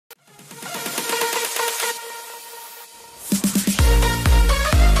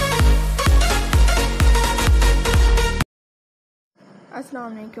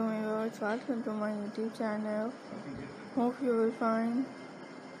Assalamualaikum viewers, welcome to my YouTube channel. Hope you will find.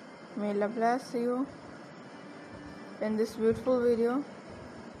 May Allah bless you in this beautiful video.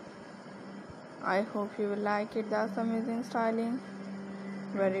 I hope you will like it. That's amazing styling,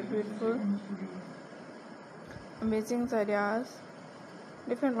 very beautiful, amazing ideas,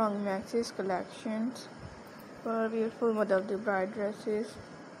 different long Maxi collections for beautiful model bride dresses,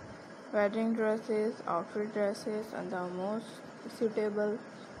 wedding dresses, outfit dresses, and the most suitable,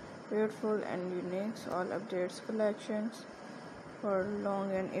 beautiful and unique all updates collections for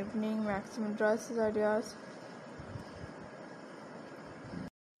long and evening maximum dresses ideas.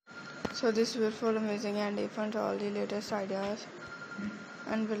 So this beautiful, amazing and different all the latest ideas,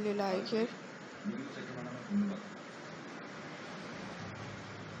 and will you like it?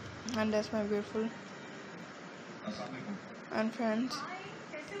 And that's my beautiful and friends.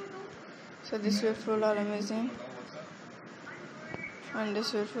 So this beautiful are amazing, and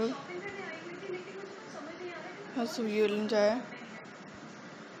this beautiful. So you will enjoy.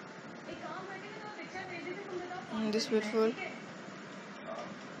 And this beautiful.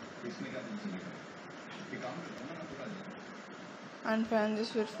 And friends,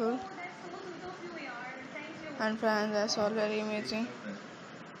 this beautiful. And friends, that's all very amazing.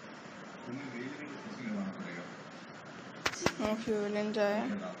 Hope you will enjoy.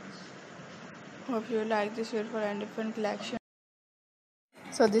 Hope you like this beautiful and different collection.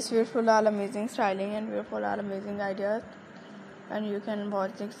 So this beautiful all amazing styling and beautiful all amazing ideas, and you can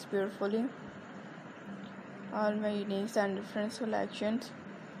watch this beautifully all my unique and different selections.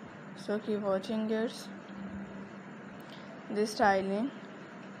 So keep watching it. This styling.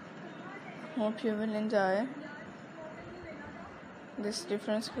 Hope you will enjoy this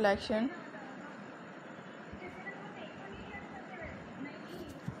different collection.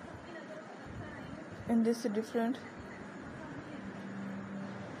 And this is different.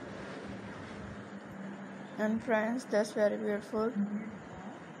 And friends, that's very beautiful.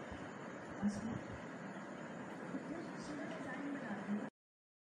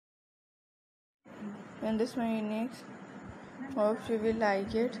 And this one unique. Hope you will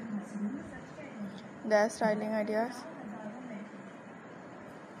like it. The styling ideas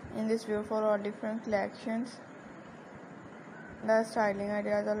in this beautiful or different collections. The styling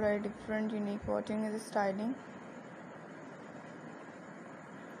ideas are very different, unique. Watching is styling.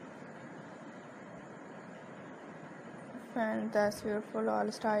 And that's beautiful,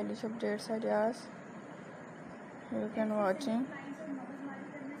 all stylish updates ideas. You can watching.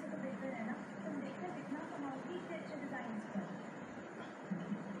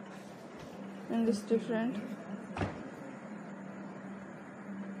 And this different.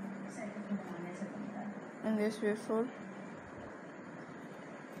 And this beautiful.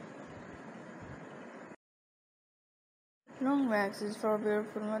 Long maxis for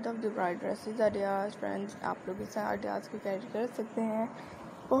beautiful मतलब the bride dresses ideas friends, आप लोग इस ideas को carry कर सकते हैं.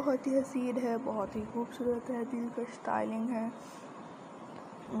 बहुत ही हसीन है, बहुत ही खूबसूरत है, दिल का स्टाइलिंग है,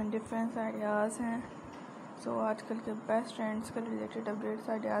 डिफरेंट आइडियाज़ हैं. सो आजकल के बेस्ट ट्रेंड्स के रिलेटेड अपडेट्स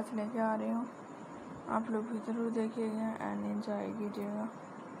आइडियाज़ लेके आ रही हूँ. आप लोग भी ज़रूर देखिएगा एंड एंजॉय कीजिएगा.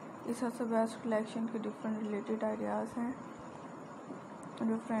 इस सबसे बेस्ट कलेक्शन के डिफरेंट रिलेटेड आइडियाज़ हैं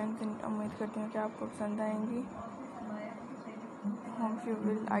जो फ्रेंड्स उम्मीद करती हूँ कि आपको पसंद आएंगी. हम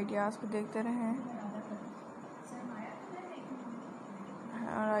फ्यूल आइडियाज़ को देखते रहें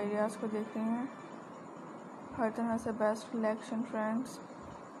और आइडियाज़ को देखते हैं. हर तरह से best collection friends.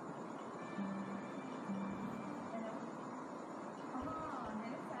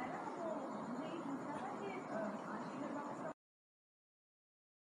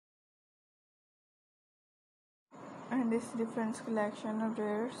 And this different collection of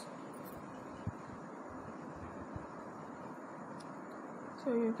theirs.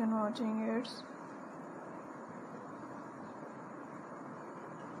 So you can watching it.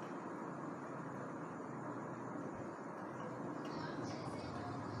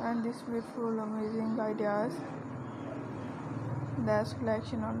 And this beautiful amazing ideas. This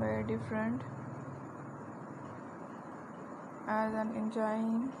collection are very different as I'm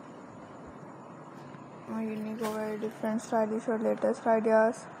enjoying my unique very different stylish or latest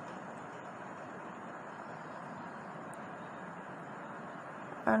ideas.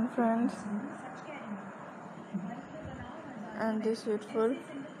 And friends, and this beautiful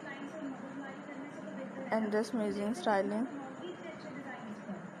and this amazing styling,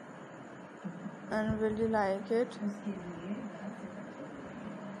 and will you like it?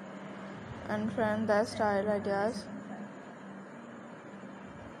 And friends, that style ideas.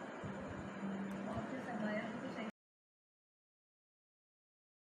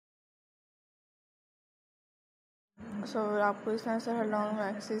 सो आपको इस तरह से हर long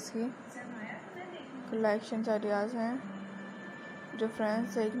maxis की collection ideas हैं जो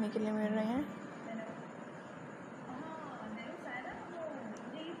friends देखने के लिए मिल रहे हैं।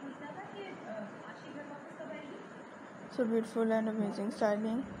 So beautiful and amazing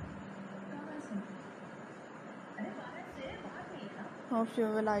styling. Hope you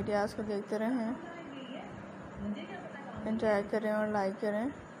will ideas को देखते रहें, एंजॉय करें और लाइक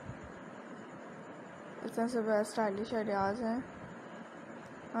करें। इस तरह से बेस्ट स्टाइलिश आइडियाज़ हैं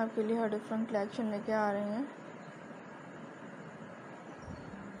आपके लिए, हर डिफरेंट कलेक्शन लेके आ रहे हैं।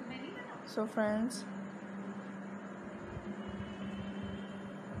 सो फ्रेंड्स,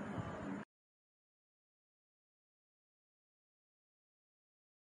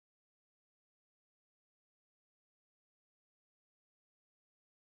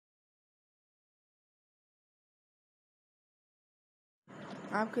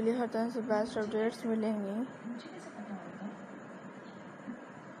 आपके लिए हर तरह से बेस्ट अपडेट्स मिलेंगी।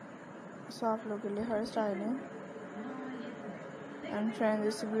 सो आप लोगों के लिए हर स्टाइलिंग एंड फ्रेंड्स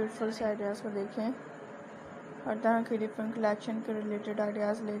इस ब्यूटीफुल से आइडियाज़ को देखें। हर तरह की डिफरेंट कलेक्शन के रिलेटेड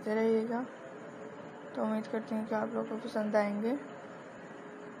आइडियाज़ लेते रहिएगा। तो उम्मीद करती हूँ कि आप लोगों को पसंद आएंगे।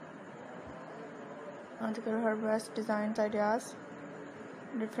 आजकल her best design ideas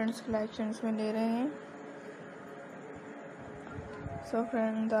different collections में ले रहे हैं। सो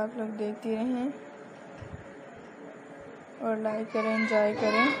फ्रेंड्स, आप लोग देखते रहें और लाइक करें, एंजॉय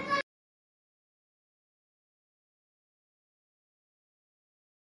करें।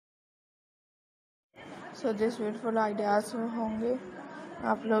 सो दिस ब्यूटीफुल आइडियाज़ होंगे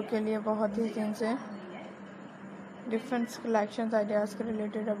आप लोग के लिए बहुत ही दिन से डिफरेंट कलेक्शन आइडियाज़ के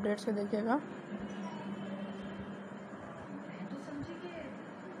रिलेटेड अपडेट्स को देखिएगा।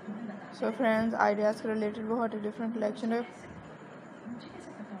 सो फ्रेंड्स, आइडियाज़ के रिलेटेड बहुत ही डिफरेंट कलेक्शन है।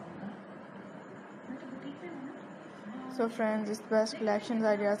 सो फ्रेंड्स, इस बेस्ट कलेक्शन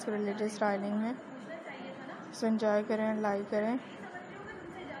आइडियाज़ के रिलेटेड स्टाइलिंग में सो एंजॉय करें, लाइक करें।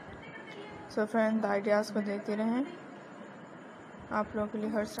 सो फ्रेंड्स, आइडियाज़ को देखते रहें, आप लोगों के लिए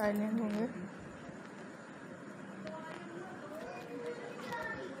हर स्टाइलिंग होंगे।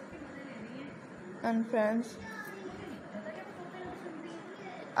 एंड फ्रेंड्स,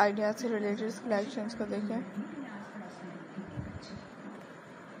 आइडियाज़ से रिलेटेड कलेक्शंस को देखें।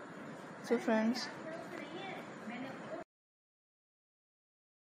 सो फ्रेंड्स,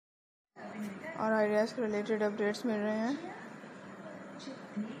 और आइडियाज़ के रिलेटेड अपडेट्स मिल रहे हैं।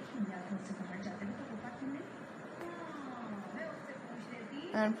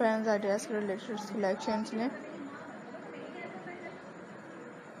 एंड फ्रेंड्स, आइडियाज़ के रिलेटेड कलेक्शंस लें।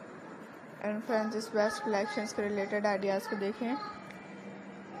 एंड फ्रेंड्स, इस बेस्ट कलेक्शंस के रिलेटेड आइडियाज़ को देखें।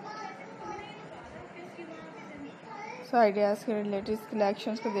 सो आइडियाज़ के रिलेटेड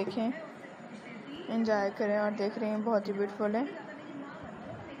कलेक्शंस को देखें, एंजॉय करें और देख रहे हैं बहुत ही ब्यूटीफुल है।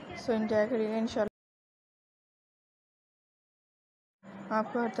 सो एंजॉय करिए, इंशाल्लाह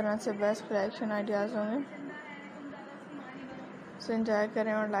आपको हर तरह से बेस्ट कलेक्शन आइडियाज़ होंगे। सो एंजॉय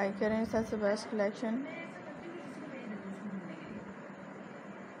करें और लाइक करें इस तरह से बेस्ट कलेक्शन।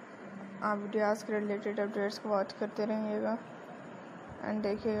 आप वीडियोज़ के रिलेटेड अपडेट्स को वॉच करते रहिएगा एंड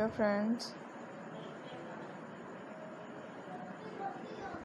देखिएगा फ्रेंड्स।